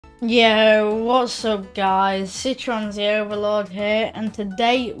Yo, what's up guys? Citron-Z-Overlord here, and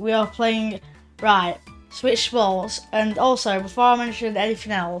today we are playing, Switch Sports. And also, before I mention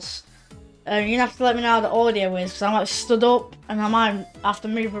anything else, you have to let me know how the audio is, because I'm like stood up, and I might have to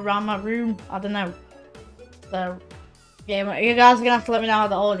move around my room, I don't know. So, yeah, you guys are going to have to let me know how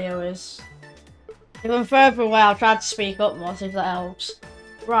the audio is. If I'm further away, I'll try to speak up more, see if that helps.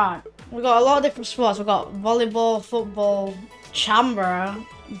 Right, we've got a lot of different sports. We've got volleyball, football, chamber,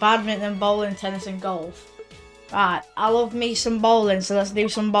 badminton, bowling, tennis and golf. Right, I love me some bowling, so let's do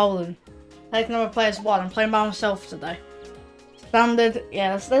some bowling. Take number players 1. I'm playing by myself today. Standard,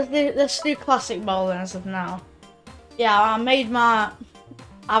 yeah, let's do classic bowling as of now. Yeah, I made my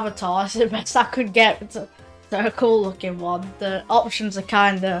avatar. It's the best I could get. It's a cool looking one. The options are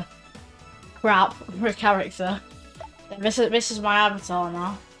kinda crap for a character. This is my avatar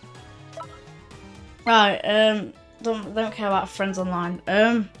now. Right, don't care about friends online.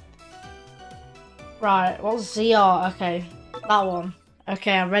 Right, what's ZR? Okay, that one.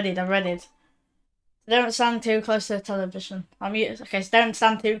 Okay, I'm ready. Don't stand too close to the television. Okay, so don't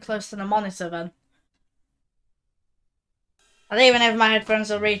stand too close to the monitor then. I don't even know if my headphones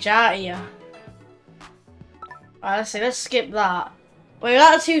will reach out here. Right, let's see, let's skip that. Wait,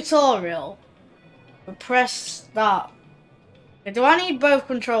 without a tutorial, we press that. Okay, do I need both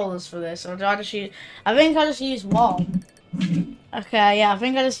controllers for this, or do I just use... I think I just use one. Okay, yeah, I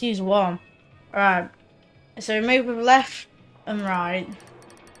think I just use one. Right. So we move with left and right.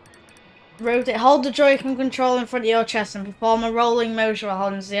 Rotate. Hold the Joy-Con control in front of your chest and perform a rolling motion while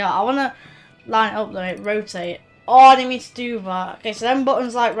holding ZR. I want to line it up though, rotate. Oh, I didn't mean to do that. Okay, so them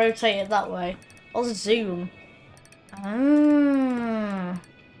buttons like rotate it that way. Also zoom.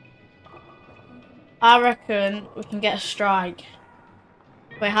 I reckon we can get a strike.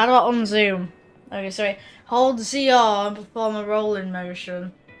 Wait, how do I unzoom? Okay, sorry. Hold ZR and perform a rolling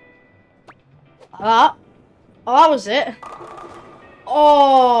motion. Like that. Oh, that was it.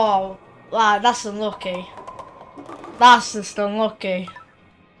 Oh, wow, that's unlucky. That's just unlucky.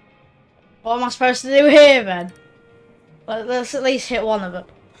 What am I supposed to do here then? Let's at least hit one of them.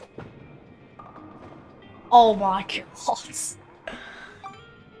 Oh my god.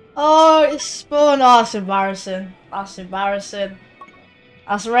 Oh, it's spawned. Oh, that's embarrassing. That's embarrassing.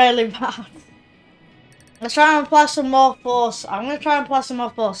 That's really bad. Let's try and apply some more force. I'm gonna try and apply some more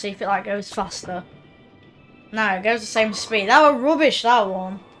force, see if it like goes faster. No, it goes the same speed. That was rubbish, that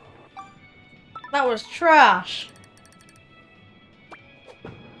one. That was trash.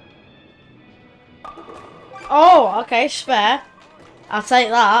 Oh, okay, spare. I'll take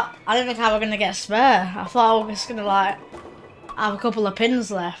that. I didn't think I was gonna get a spare. I thought I was just gonna like have a couple of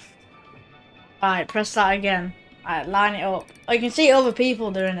pins left. Alright, press that again. Alright, line it up. Oh, you can see other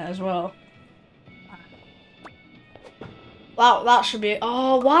people doing it as well. That should be...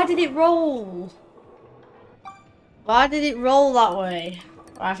 Oh, why did it roll? Why did it roll that way?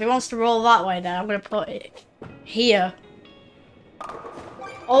 Right, if it wants to roll that way, then I'm going to put it here.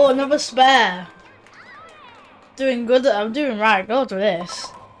 Oh, another spare. Doing good. I'm doing right good with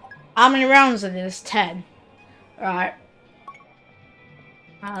this. How many rounds are this? 10. Right.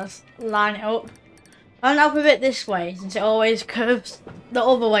 Let's line it up. I'm up a bit this way, since it always curves the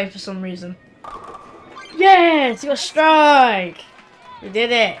other way for some reason. Yes! You got a strike! We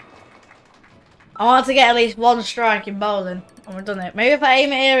did it. I want to get at least one strike in bowling, and we've done it. Maybe if I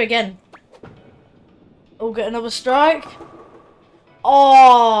aim it here again. We'll get another strike.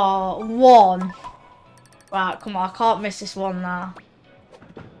 Oh, one. Right, come on, I can't miss this one now.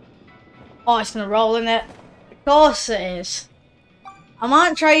 Oh, it's gonna roll, in it. Of course it is. I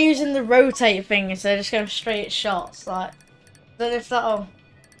might try using the rotate thing instead of just going straight shots. Like, I don't know if that'll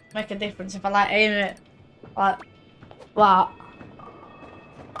make a difference if I like aim it like that.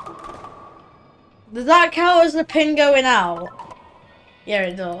 Does that count as the pin going out? Yeah,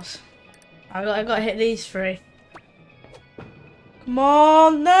 it does. I got to hit these 3. Come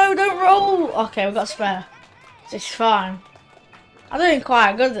on, no, don't roll. Okay, we've got a spare. It's fine. I'm doing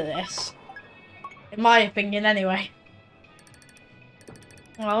quite good at this, in my opinion, anyway.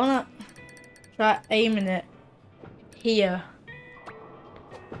 Well, I wanna try aiming it here.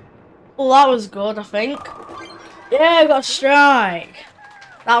 Oh, that was good, I think. Yeah, I got a strike.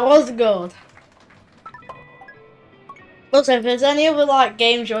 That was good. Also, if there's any other like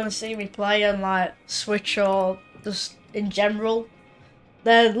games you want to see me play on like Switch or just in general,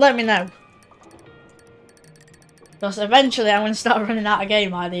 then let me know. Because eventually I'm going to start running out of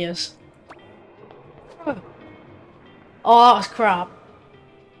game ideas. Oh, that was crap.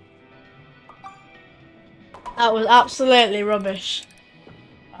 That was absolutely rubbish.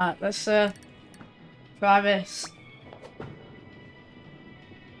 Right, let's try this.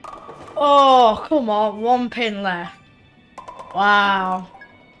 Oh, come on. 1 pin left. Wow.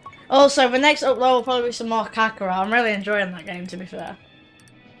 Also, the next upload will probably be some more Kakarot. I'm really enjoying that game, to be fair.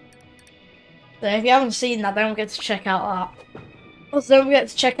 So if you haven't seen that, don't forget to check out that. Also, don't forget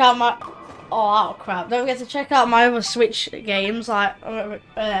to check out my... Oh, crap. Don't forget to check out my other Switch games, like... God,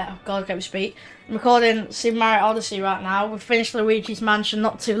 I can't speak. I'm recording Super Mario Odyssey right now. We finished Luigi's Mansion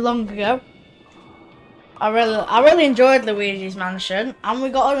not too long ago. I really enjoyed Luigi's Mansion, and we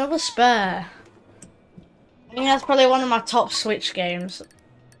got another spare. I think that's probably one of my top Switch games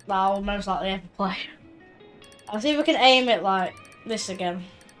that I'll most likely ever play. I'll see if we can aim it like this again.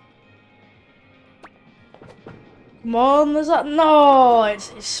 Come on, there's that. No,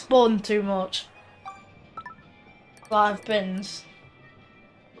 it's spun too much. 5 pins.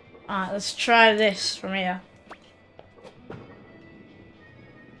 Alright, let's try this from here.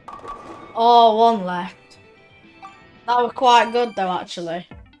 Oh, 1 left. That was quite good though, actually.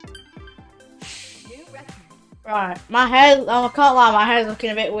 Right, my hair, I can't lie, my hair's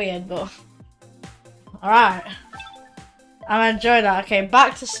looking a bit weird, but... Alright. I'm enjoying that. Okay,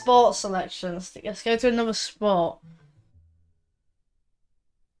 back to sports selections. Let's go to another sport.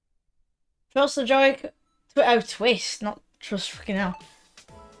 Trust the joy... Oh, twist, not trust freaking hell.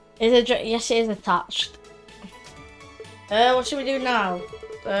 Is it? Yes, it is attached. What should we do now?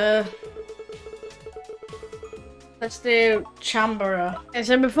 Let's do Chambera. Okay,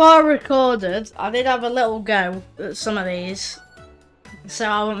 so before I recorded, I did have a little go at some of these, so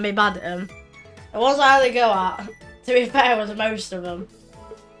I wouldn't be bad at them. The ones I had to go at, to be fair, was most of them.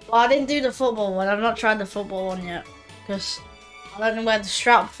 Well, I didn't do the football one. I've not tried the football one yet, because I don't know where the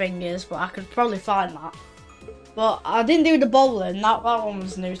strap thing is, but I could probably find that. But I didn't do the bowling. That one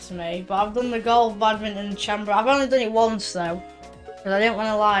was new to me. But I've done the golf, badminton, and Chambera. I've only done it once though, because I didn't want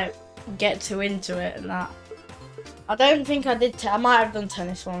to like get too into it and that. I don't think I did. I might have done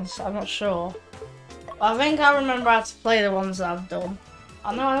tennis once. I'm not sure. But I think I remember how to play the ones that I've done.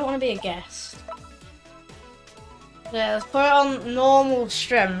 I know I don't want to be a guest. Yeah, let's put it on normal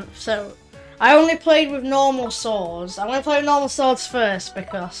strength. So I only played with normal swords. I'm gonna play with normal swords first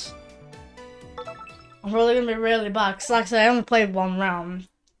because I'm probably gonna be really bad. Cause like I said, I only played 1 round.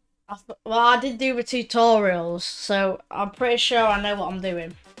 Well, I did do the tutorials, so I'm pretty sure I know what I'm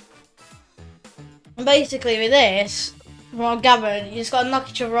doing. And basically with this, from what I've gathered, you just gotta knock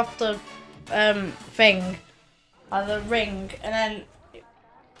each other off the thing, the ring, and then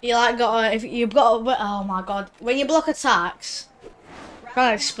you like gotta, if you've got, oh my god, when you block attacks, I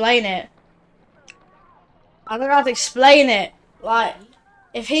can't explain it. I don't know how to explain it. Like,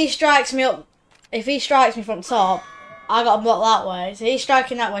 if he strikes me from top, I gotta block that way. So he's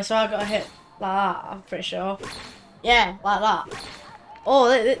striking that way, so I gotta hit like that. I'm pretty sure. Yeah, like that. Oh,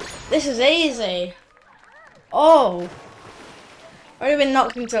 this is easy. Oh, I've already been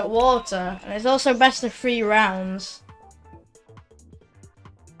knocked into water, and it's also best of 3 rounds.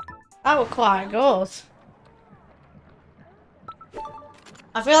 That was quite good.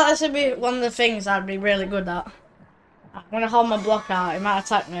 I feel like this would be one of the things I'd be really good at. I'm gonna hold my block out, he might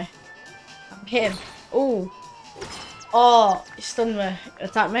attack me. I'm hit him. Ooh. Oh, he stunned me.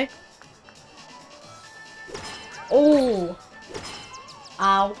 Attack me. Ooh.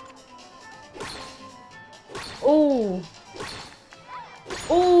 Ow. Ooh.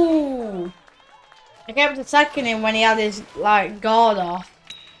 Ooh. I kept attacking him when he had his, like, guard off.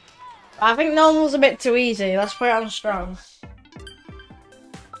 I think normal's a bit too easy. Let's put it on strong.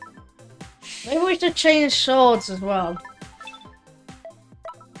 Maybe we should change swords as well.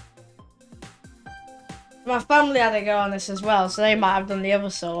 My family had to go on this as well, so they might have done the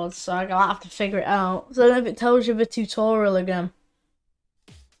other swords, so I'm gonna have to figure it out. So I don't know if it tells you the tutorial again.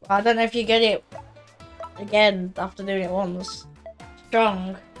 I don't know if you get it again after doing it once.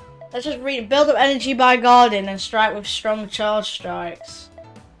 Strong. Let's just read. Build up energy by guarding and strike with strong charge strikes.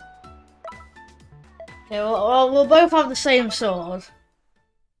 Okay, well, we'll both have the same sword.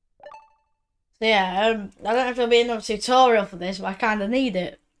 So yeah, I don't know if there'll be another tutorial for this, but I kind of need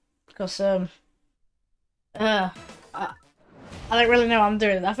it. Because, I don't really know what I'm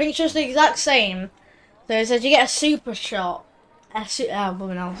doing. I think it's just the exact same. So it says you get a super shot.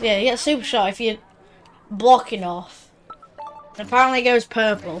 Yeah, you get a super shot if you're blocking off. And apparently it goes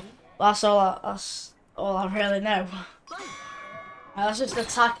purple. That's all I really know. Right, let's just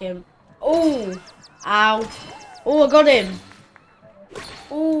attack him. Ooh! Ow! Oh, I got him!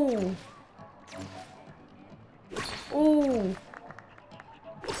 Ooh! Ooh!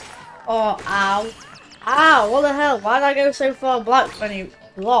 Oh, ow! Ow! What the hell? Why did I go so far black when he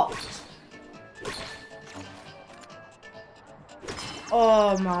blocked?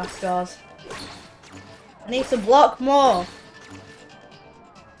 Oh my god. I need to block more.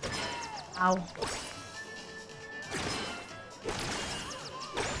 Ow.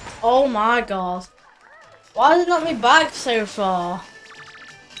 Oh my god. Why did it knock me back so far?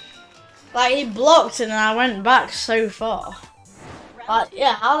 Like, he blocked and then I went back so far. Like,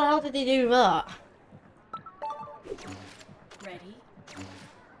 yeah, how the hell did he do that? Ready?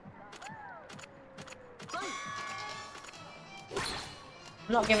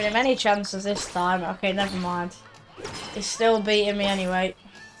 I'm not giving him any chances this time. Okay, never mind. He's still beating me anyway.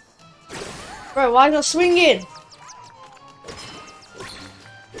 Bro, why not swinging?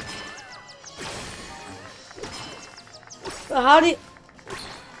 But how do you...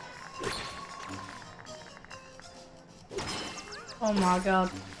 Oh my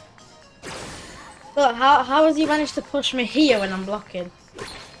god. Look, how has he managed to push me here when I'm blocking?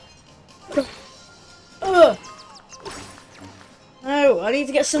 Ugh. No, I need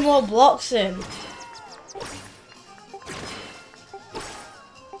to get some more blocks in.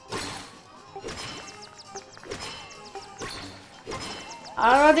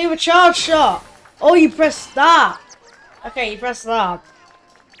 How do I do a charge shot? Oh, you press that. Okay, you press that.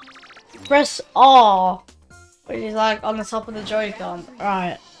 Press R, which is like on the top of the Joy-Con.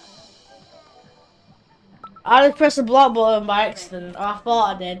 Right. I just pressed the block button by accident, or I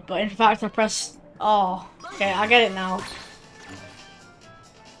thought I did, but in fact I pressed R. Okay, I get it now.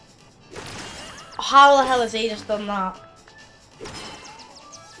 How the hell has he just done that?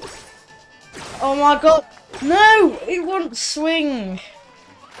 Oh my god! No! It won't swing!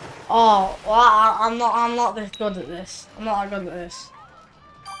 Oh, well, I'm not this good at this. I'm not that good at this.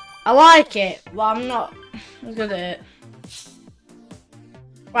 I like it, but I'm not good at it.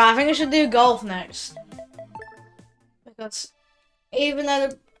 Right, I think I should do golf next. Because even though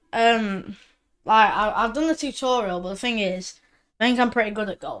like I've done the tutorial, but the thing is, I think I'm pretty good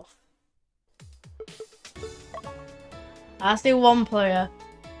at golf. Let's do one player.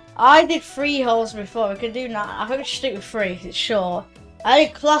 I did 3 holes before. We could do 9. I think we should stick with 3. It's short. I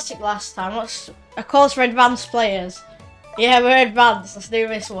did classic last time. What's a course for advanced players? Yeah, we're advanced. Let's do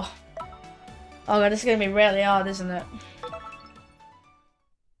this one. Oh god, this is gonna be really hard, isn't it?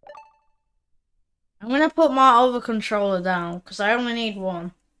 I'm gonna put my other controller down because I only need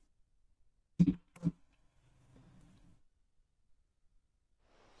one.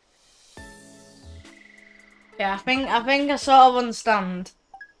 Yeah, I think I sort of understand.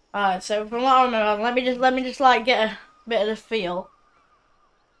 Alright, so from what I remember, let me just like get a bit of the feel.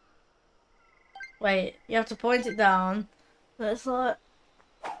 Wait, you have to point it down. That's like,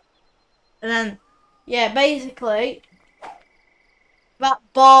 and then yeah, basically that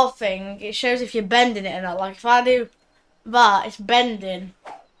bar thing, it shows if you're bending it or not. Like if I do that, it's bending.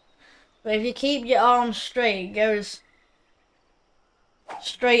 But if you keep your arm straight, it goes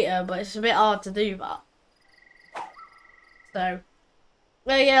straighter, but it's a bit hard to do that. So,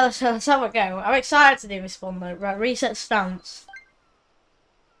 well, yeah, let's have a go. I'm excited to do this one though. Right, reset stance.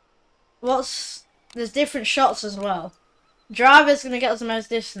 There's different shots as well. Driver's gonna get us the most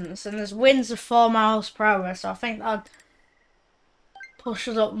distance, and there's winds of 4 miles per hour, so I think that'd push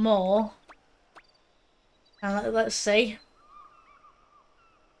us up more. And let's see.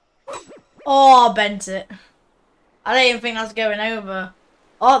 Oh, I bent it. I didn't even think I was going over.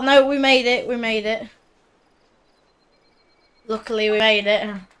 Oh no, we made it. We made it. Luckily, we made it.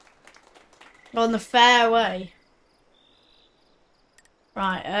 On the fairway.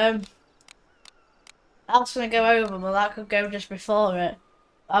 Right, that's gonna go over, but that could go just before it.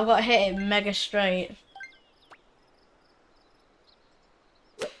 I've got to hit it mega straight.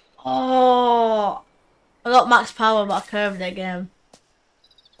 Oh, I got max power, but I curved it again.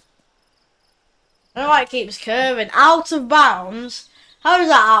 I don't know why it keeps curving. Out of bounds? How is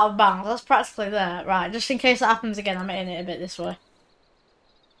that out of bounds? That's practically there. Right, just in case that happens again, I'm hitting it a bit this way.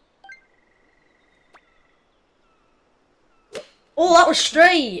 Oh, that was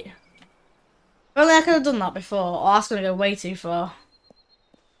straight! If only I could have done that before. Oh, that's going to go way too far.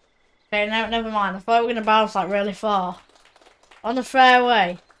 Okay, no, never mind. I thought we were going to bounce like really far. On the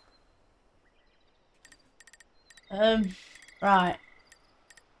fairway. Right. I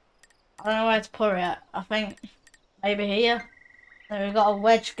don't know where to put it. I think maybe here. Then we've got a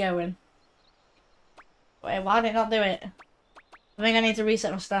wedge going. Wait, why did it not do it? I think I need to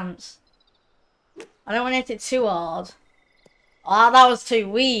reset my stance. I don't want to hit it too hard. Oh, that was too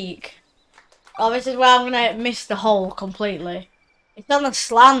weak. Oh, this is where I'm going to miss the hole completely. It's on a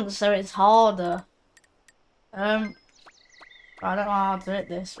slant, so it's harder. I don't know how to hit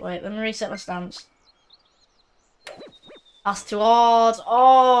this. Wait, let me reset my stance. That's too hard.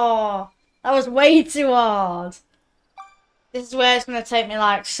 Oh, that was way too hard. This is where it's going to take me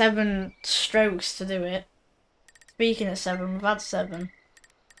like 7 strokes to do it. Speaking of 7, we've had 7.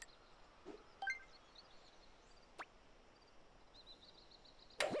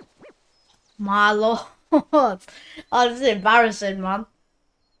 My lord. Oh, this is embarrassing, man.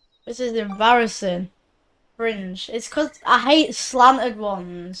 This is embarrassing. Fringe. It's because I hate slanted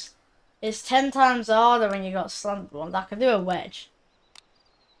ones. It's 10 times harder when you got slanted ones. I can do a wedge.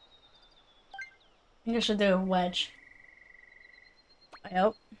 I think I should do a wedge. Hey,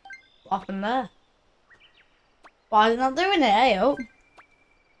 what happened there? Why is it not doing it? Hey,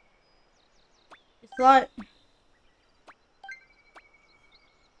 it's like...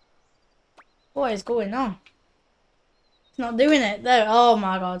 What is going on? It's not doing it. There. Oh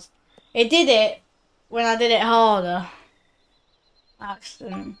my god. It did it when I did it harder.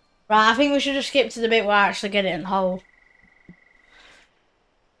 Accident. Right, I think we should just skip to the bit where I actually get it in the hole.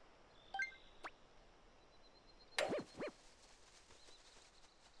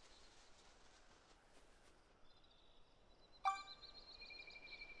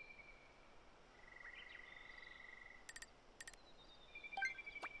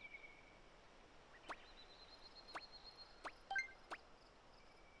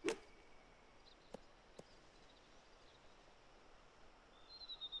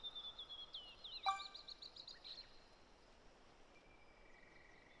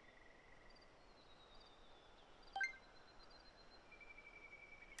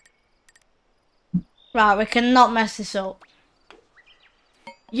 Right, we cannot mess this up.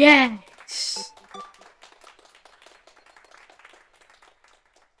 Yes!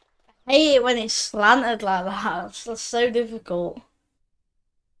 I hate it when it's slanted like that. That's so difficult.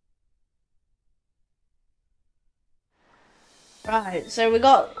 Right, so we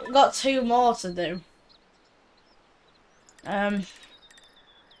got 2 more to do. Right,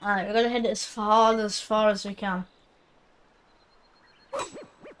 we're gonna hit it as far as we can.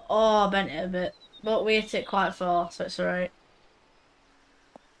 Oh, I bent it a bit. But we hit it quite far, so it's alright.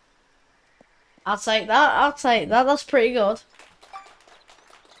 I'll take that, I'll take that, that's pretty good.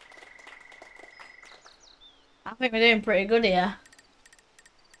 I think we're doing pretty good here.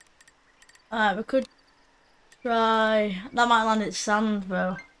 Alright, we could try... That might land at sand,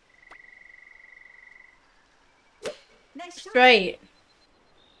 though. Straight.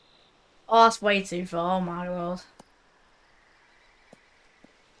 Oh, that's way too far, oh my god.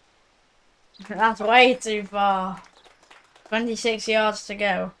 That's way too far. 26 yards to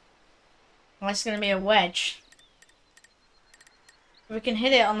go. Well, it's going to be a wedge. If we can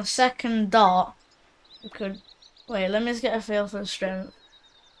hit it on the second dot, we could... Wait, let me just get a feel for the strength.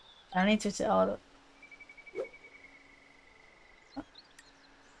 I need to hit it harder.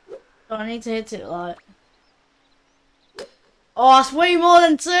 Oh, I need to hit it like... Oh, that's way more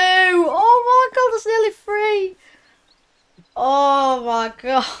than 2! Oh my god, that's nearly 3! Oh my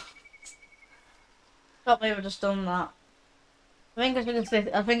god. Can't believe I've just done that. I think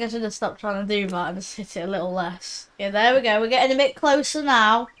I should have stopped trying to do that and just hit it a little less. Yeah, there we go. We're getting a bit closer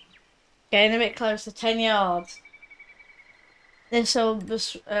now. Getting a bit closer. 10 yards. This will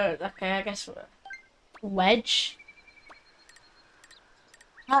just okay. I guess wedge.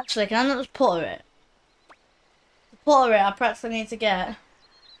 Actually, can I not just putter it? To putter it, I practically need to get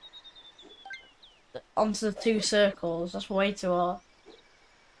onto the 2 circles. That's way too hard.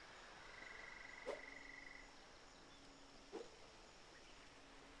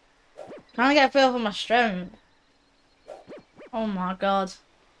 Trying to get a feel for my strength. Oh my god.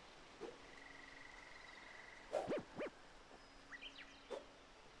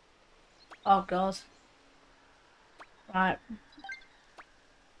 Oh god. Right.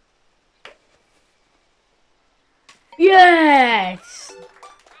 Yes!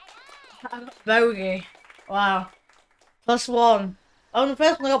 I got bogey. Wow. +1. Oh, the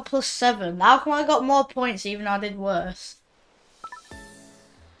first one I got +7. How come I got more points even though I did worse?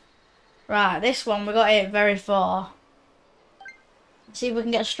 Right, this one we got it very far. Let's see if we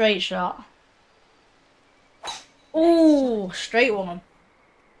can get a straight shot. Ooh, straight one.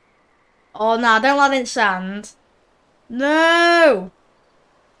 Oh no, don't land in sand. No!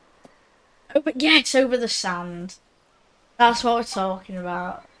 Yes, over the sand. That's what we're talking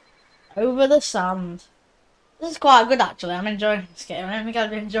about. Over the sand. This is quite good actually, I'm enjoying this game. I don't think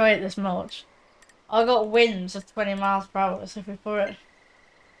I'd enjoy it this much. I got winds of 20 miles per hour, so if we put it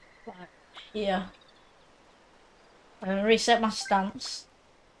like here. I'm gonna reset my stance.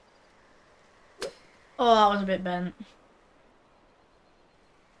 Oh, that was a bit bent.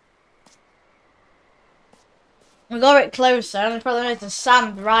 We got it closer, and the problem is the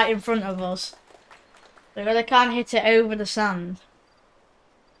sand right in front of us. So we can't hit it over the sand.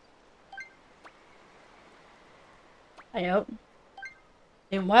 I hope.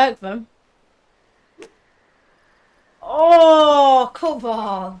 Didn't work for them. Oh, come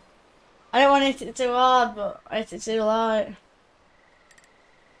on. I don't want to hit it too hard, but I hit it too light.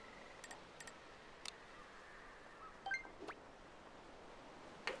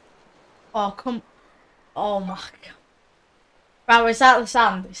 Oh, come. Oh my god. Right, well, it's out of the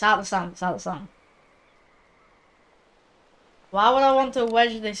sand. It's out of the sand. It's out of the sand. Why would I want to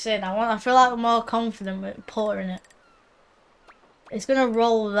wedge this in? I feel like I'm more confident with pouring it. It's gonna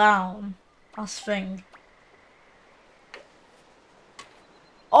roll down. That's the thing.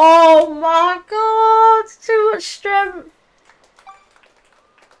 Oh my god! Too much strength.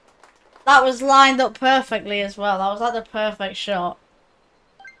 That was lined up perfectly as well. That was like the perfect shot.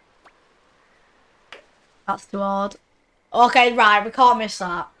 That's too hard. Okay, right, we can't miss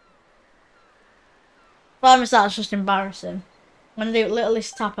that. If I miss that, it's just embarrassing. I'm gonna do the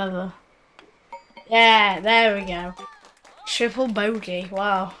littlest tap ever. Yeah, there we go. Triple bogey,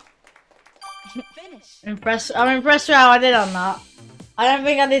 wow. Impressed. I'm impressed with how I did on that. I don't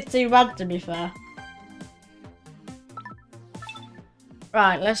think I did too bad, to be fair.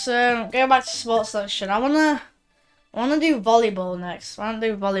 Right, let's go back to sports section. I wanna do volleyball next. I wanna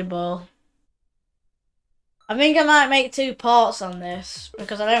do volleyball. I think I might make 2 parts on this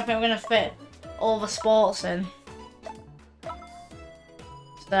because I don't think we're gonna fit all the sports in.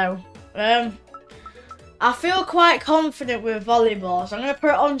 So, I feel quite confident with volleyball, so I'm gonna put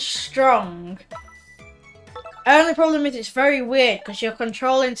it on strong. Only problem is it's very weird because you're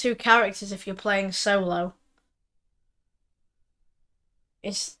controlling 2 characters if you're playing solo.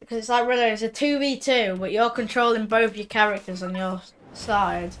 It's because it's like really it's a 2v2, but you're controlling both your characters on your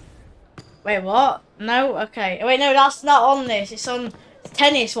side. Wait, what? No? Okay. Wait, no, that's not on this. It's on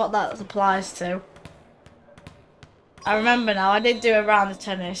tennis what that applies to. I remember now. I did do a round of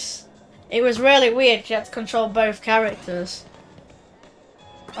tennis. It was really weird because you had to control both characters.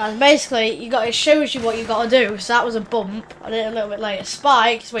 And basically, it shows you what you got to do. So that was a bump. I did it a little bit later.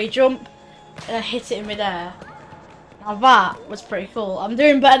 Spike is where you jump and then hit it in midair. Now that was pretty cool. I'm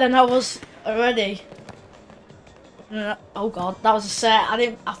doing better than I was already. Oh god, that was a set.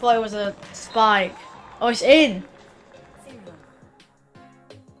 I thought it was a spike. Oh, it's in.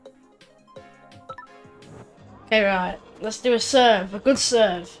 Okay, right. Let's do a serve. A good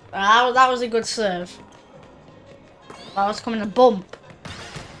serve. That was a good serve. That was coming a bump.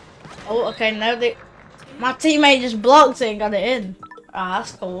 Oh, okay, no, my teammate just blocked it and got it in. Ah,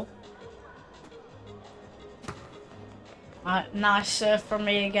 that's cool. Alright, nice serve from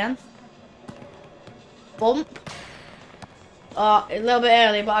me again. Bump. Oh, a little bit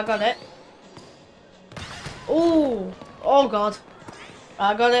early, but I got it. Ooh. Oh, God.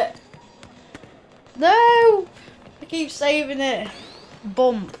 I got it. No! I keep saving it.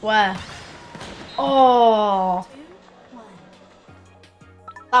 Bump. Where? Oh.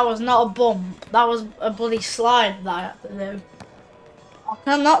 That was not a bump. That was a bloody slide that I had to do. I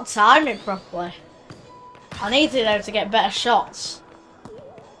cannot time it properly. I need to, though, to get better shots.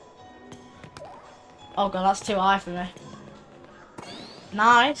 Oh, God, that's too high for me.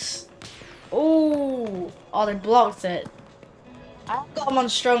 Nice. Ooh. Oh, they blocked it. I've got them on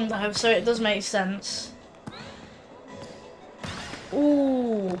strong though, so it does make sense.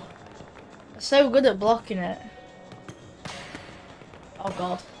 Ooh. They're so good at blocking it. Oh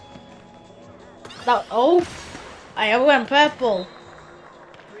god. Oh. I went purple.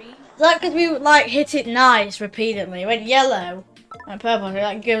 Is that because we like hit it nice repeatedly? It went yellow and purple. It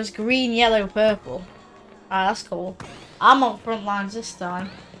like goes green, yellow, purple. Alright, that's cool. I'm on front lines this time.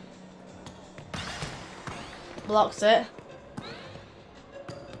 Blocked it.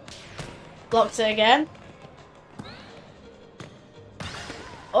 Blocked it again.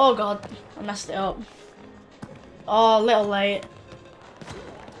 Oh god, I messed it up. Oh, a little late.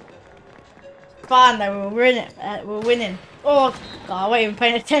 Fine though, we're in it. We're winning. Oh god, I wasn't even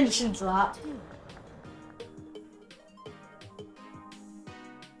paying attention to that.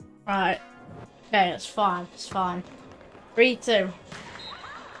 Right. Okay, it's fine. It's fine. 3-2.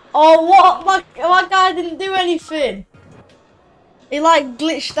 Oh, what? My guy didn't do anything. He like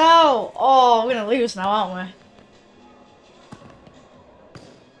glitched out. Oh, we're gonna lose now, aren't we?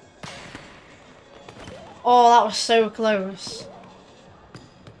 Oh, that was so close.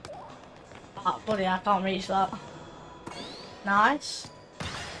 Ah, buddy, I can't reach that. Nice.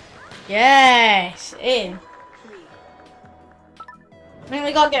 Yes, in. I think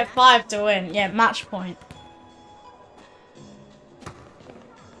we gotta get 5 to win. Yeah, match point.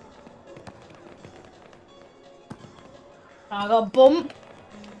 I got a bump.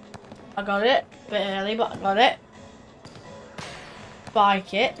 I got it. A bit early, but I got it.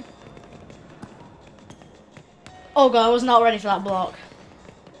 Spike it. Oh god, I was not ready for that block.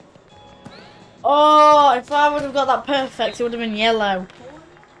 Oh, if I would have got that perfect, it would have been yellow.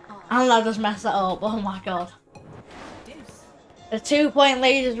 And I just messed that up. Oh my god. A 2-point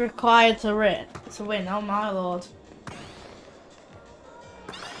lead is required to win. Oh my lord.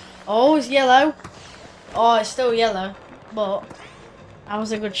 Oh, it's yellow. Oh, it's still yellow, but that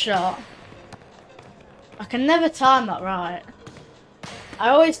was a good shot. I can never time that right. I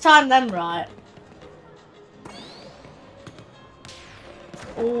always time them right.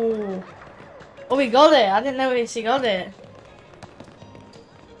 Ooh. Oh, we got it. I didn't notice he got it.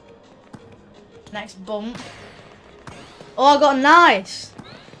 Next bump. Oh, I got a nice.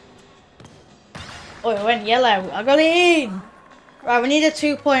 Oh, it went yellow. I got it in. Right, we need a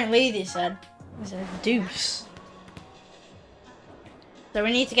 2-point lead, he said. It's a deuce. So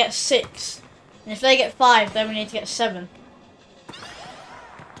we need to get 6. And if they get 5, then we need to get 7.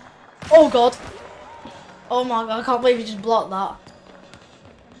 Oh, God. Oh, my God. I can't believe you just blocked that.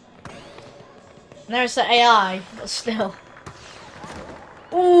 And there's the AI, but still.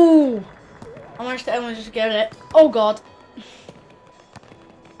 Ooh. I managed to only just get it. Oh, God.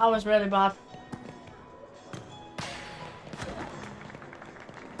 That was really bad.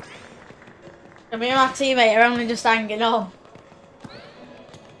 Me and my teammate are only just hanging on.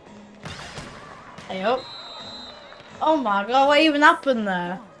 Hey up. Oh my god, what even happened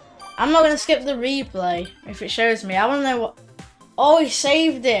there? I'm not going to skip the replay if it shows me. I want to know what... Oh, he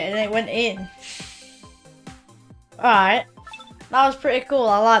saved it and it went in. Alright. That was pretty cool.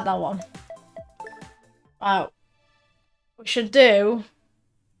 I like that one. Right. We should do...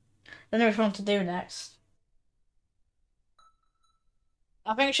 I don't know which one to do next.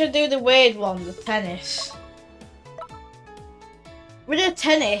 I think we should do the weird one, the tennis. With the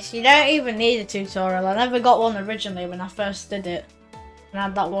tennis, you don't even need a tutorial. I never got one originally when I first did it. And I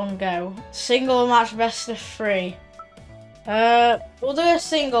had that one go. Single match best of 3. We'll do a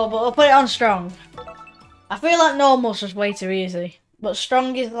single, but we'll put it on strong. I feel like normal's just way too easy. But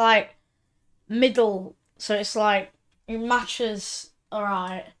strong is like middle. So it's like, it matches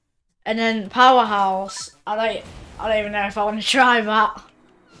alright. And then powerhouse, I don't even know if I want to try that.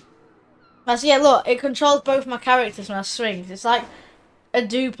 But yeah, look, it controls both my characters when I swing. It's like a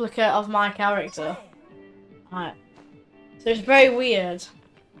duplicate of my character. Right. So it's very weird. So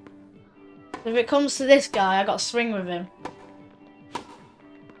if it comes to this guy, I got to swing with him.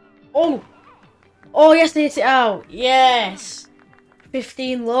 Oh! Oh, yes, they hit it out. Yes!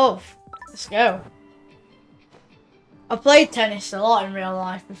 15 love. Let's go. I played tennis a lot in real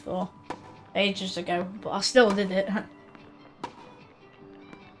life before. Ages ago, but I still did it.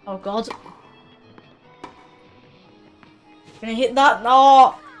 Oh, God. Gonna hit that?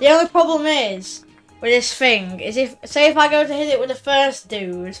 No! The only problem is, with this thing, is say if I go to hit it with the first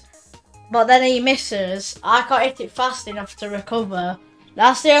dude, but then he misses, I can't hit it fast enough to recover.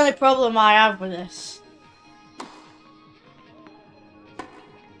 That's the only problem I have with this.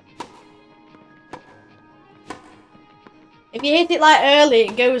 If you hit it like early,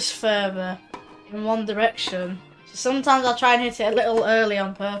 it goes further in one direction. So sometimes I'll try and hit it a little early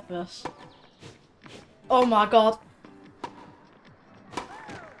on purpose. Oh my god.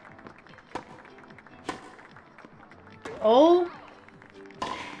 Oh.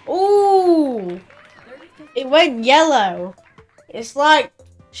 Ooh. It went yellow. It's like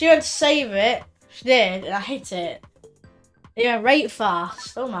she went to save it. She did, and I hit it. It went right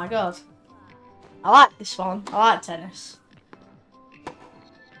fast. Oh my god. I like this one. I like tennis.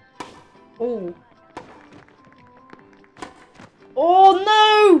 Ooh. Oh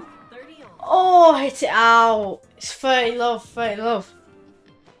no! Oh, I hit it out. It's 30 love, 30 love.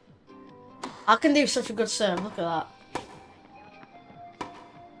 I can do such a good serve. Look at that.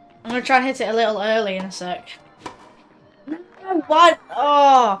 I'm gonna try and hit it a little early in a sec. No, what?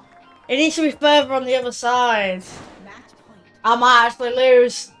 Oh, it needs to be further on the other side. I might actually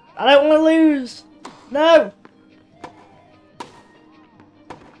lose. I don't want to lose. No.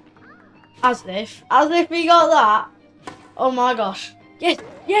 As if we got that. Oh my gosh. Yes,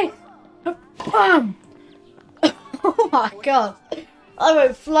 yes. Bam. Oh my god. I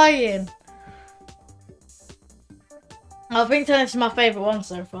went flying. I think tennis is my favourite one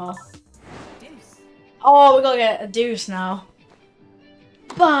so far. Oh, we gotta get a deuce now.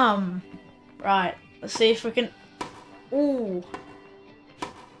 Bam! Right, let's see if we can... Ooh.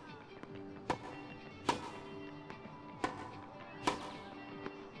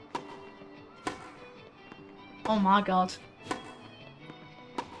 Oh my god.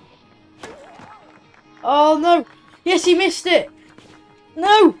 Oh no! Yes, he missed it!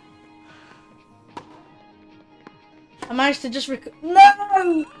 No! I managed to just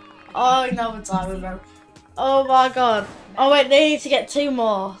No! Oh, another time ago. Oh my god. Oh wait, they need to get 2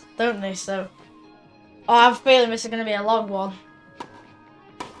 more, don't they? So, oh, I have a feeling this is going to be a long one.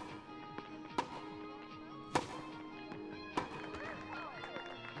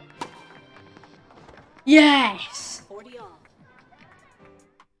 Yes!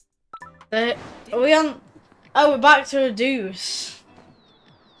 Are we on? Oh, we're back to a deuce.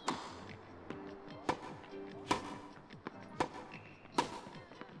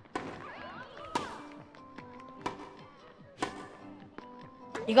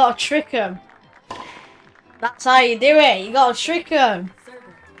 You gotta trick him. That's how you do it. You gotta trick him.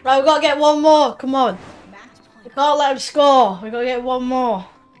 Right, we gotta get one more. Come on. We can't let him score. We gotta get one more.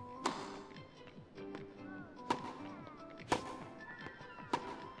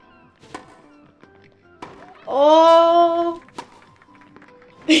 Oh.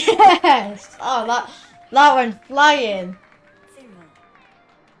 Yes. Oh, that went flying.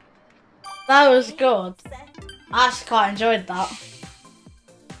 That was good. I actually quite enjoyed that.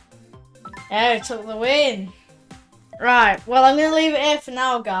 Yeah, we took the win. Right, well, I'm going to leave it here for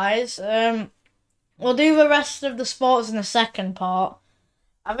now, guys. We'll do the rest of the sports in the second part.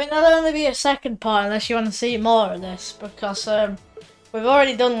 I think there'll only be a second part unless you want to see more of this, because we've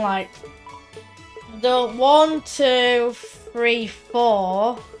already done like the 1, 2, 3,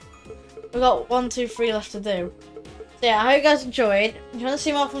 4. We've got 1, 2, 3 left to do. So yeah, I hope you guys enjoyed. If you want to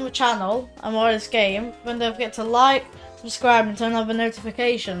see more from the channel and more of this game, then don't forget to like, subscribe and turn on the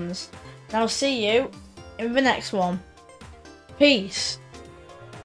notifications. And I'll see you in the next one. Peace.